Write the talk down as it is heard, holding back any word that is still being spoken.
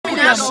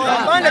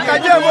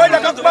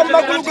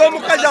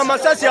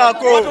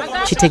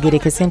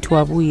Kitegerekese nti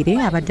Wabwire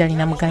abadde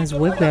alina muganzi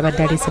we gwe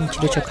yabadde aleese mu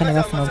kiro kyokka ne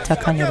bafuna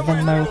obutakkaanya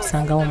oluvannyuma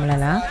lw'okusangawo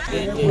omulala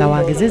nga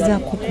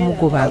wagezezaako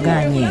okumugoba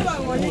agaanye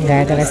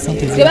ng'ayagala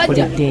ssente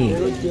z'ekoledde.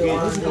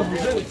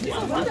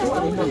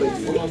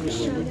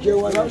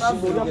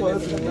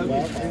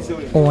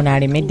 Ono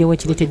alemeddewo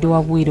ekireetedde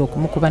Wabwire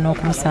okumukuba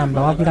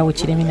n'okumusamba wabula we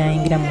kiremi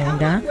n'ayingira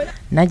munda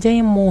n'aggyayo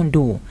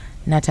emmundu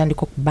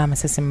n'atandika okuba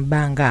amasasi mu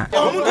bbanga.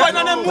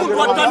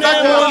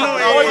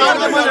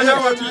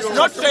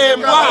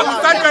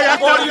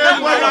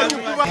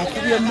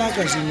 Akubye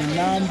magazini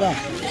namba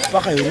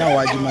paka yonna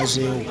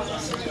wagimazeewo.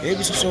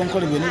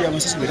 Ebisosonkole byonna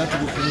ebyamasasi byonna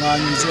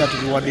tubikuŋŋaanyiza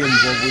tubiwadde mu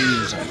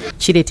bw'obuyinza.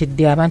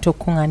 Kireetedde abantu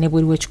okukuŋŋaana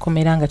ebweru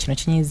w'ekikomera nga kino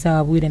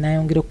kinyiza Wabwire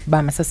n'ayongera okuba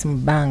amasasi mu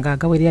bbanga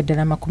agawerera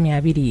ddala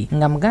 20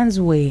 nga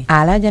muganzi we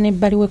alaaja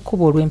n'ebbali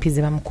w'ekkubo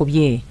olw'empize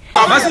bamukubye.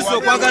 Amasisi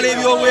okwagala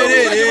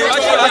ebyobwereere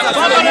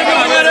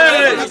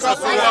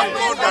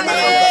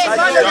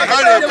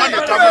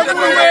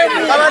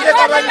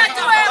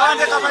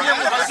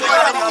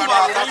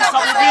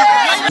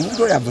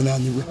omuntu oyo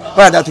avunaanibwe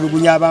baada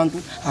atulugunya abantu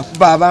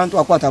akuba abantu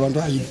akwata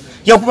abantu ayibu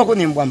yakubako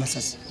nembwa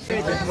amasasi.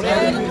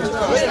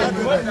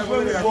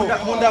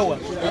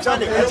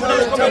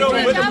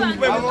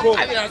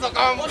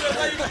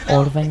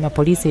 Oluvannyuma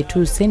poliisi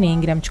etuuse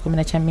n'eyingira mu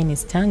kikomera kya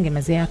minisita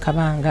ng'emazeeyo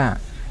akabanga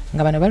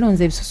nga bano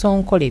balonze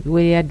ebisosonkole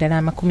ebiwerera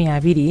ddala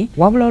 20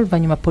 wabula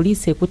oluvannyuma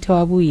poliisi ekutte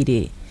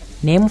Wabwire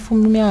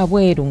n'emufulumya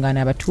wabweru nga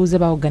n'abatuuze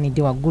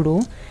bawoganidde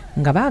waggulu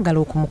nga baagala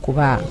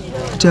okumukuba.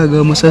 Kyaga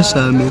amasasi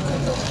ameka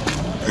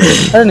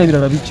ale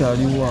n'ebirala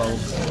bikyaliwo awo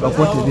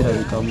bakwata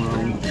ebirabika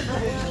mangu.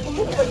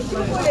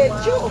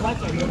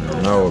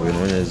 Nawo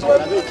binonyeza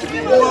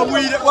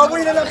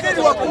Wabwire na keri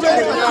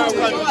wakumene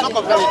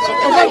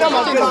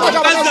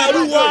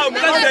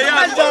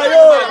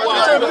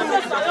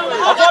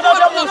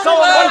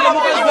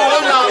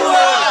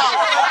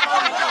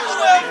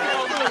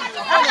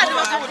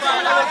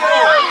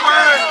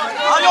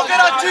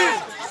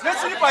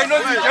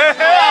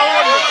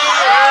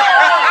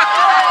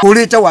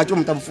Kuleta wacho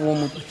mtabufu wa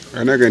mtu.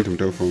 anaga nti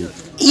mutabufu wa mtu.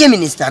 Iye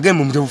minisita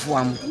agemu mtabufu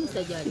wa mtu.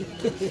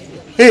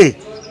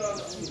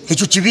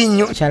 Ekyo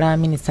kibinyo. Kyala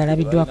minisita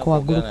alabiddwako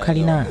waggulu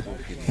kalina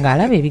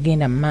ng'alaba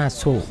ebigenda mu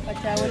maaso.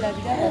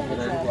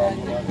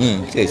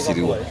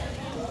 Kyesiriwa.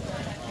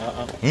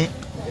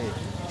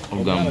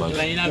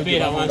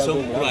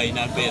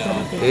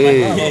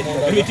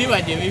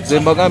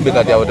 Zembagambe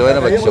kati abo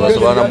tebalina bakisha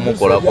basobola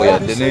mumukolako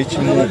yadde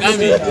n'ekimu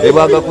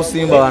ebaaga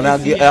kusimba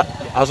wanage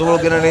asobola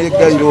okugenda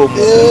n'eggalira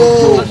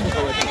omuntu.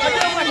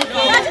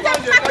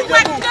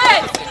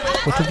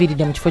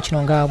 Wetuviiridde mu kifo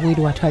kino nga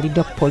Wabwire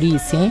watwaliddwa ku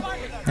poliisi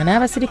nga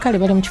n'abasirikale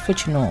bali mu kifo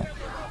kino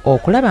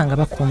okulaba nga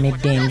bakuuma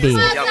eddembe.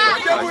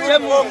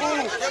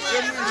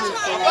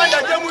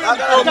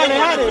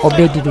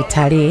 Obed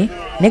Lutale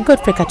ne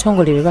Godfrey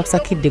Katongole be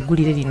bakusakidde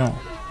eggulire lino.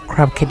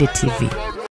 Bukedde TV.